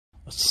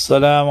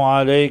Assalamu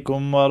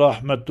alaikum wa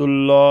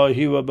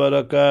rahmatullahi wa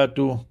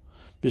barakatuh.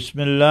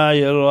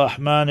 Bismillahir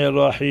Rahmanir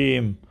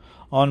Rahim.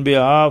 On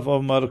behalf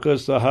of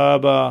Markaz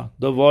Sahaba,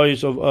 the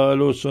voice of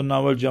Ahlus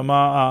Sunnah wal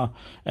Jama'ah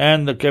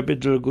and the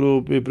Capital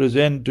Group, we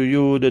present to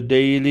you the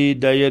daily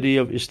diary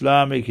of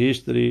Islamic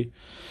history.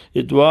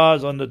 It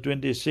was on the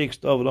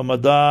 26th of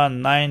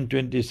Ramadan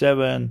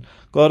 927,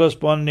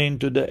 corresponding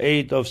to the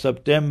 8th of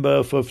September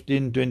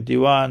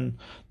 1521,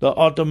 the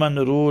Ottoman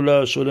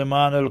ruler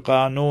Suleiman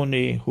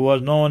al-Qanuni, who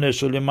was known as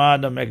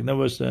Suleiman the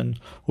Magnificent,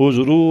 whose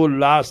rule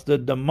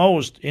lasted the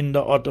most in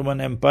the Ottoman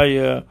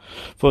Empire.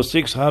 For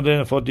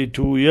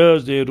 642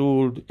 years they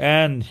ruled,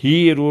 and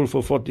he ruled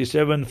for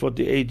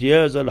 48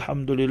 years,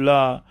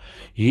 alhamdulillah.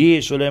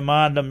 He,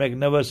 Suleiman the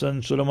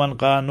Magnificent, Suleiman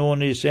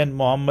Qanuni, sent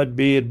Muhammad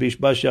Bir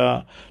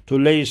Bishbasha to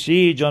lay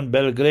siege on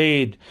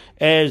Belgrade,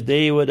 as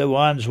they were the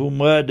ones who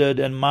murdered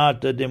and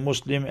martyred the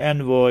Muslim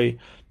envoy.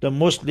 The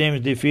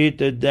Muslims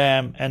defeated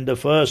them, and the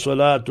first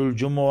Salatul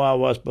Jumu'ah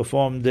was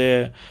performed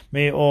there.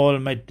 May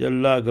Almighty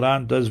Allah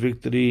grant us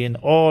victory in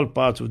all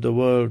parts of the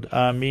world.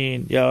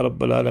 Ameen. Ya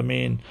Rabbal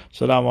Alameen.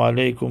 Assalamu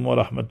alaikum wa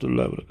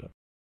rahmatullahi wa barakatuh.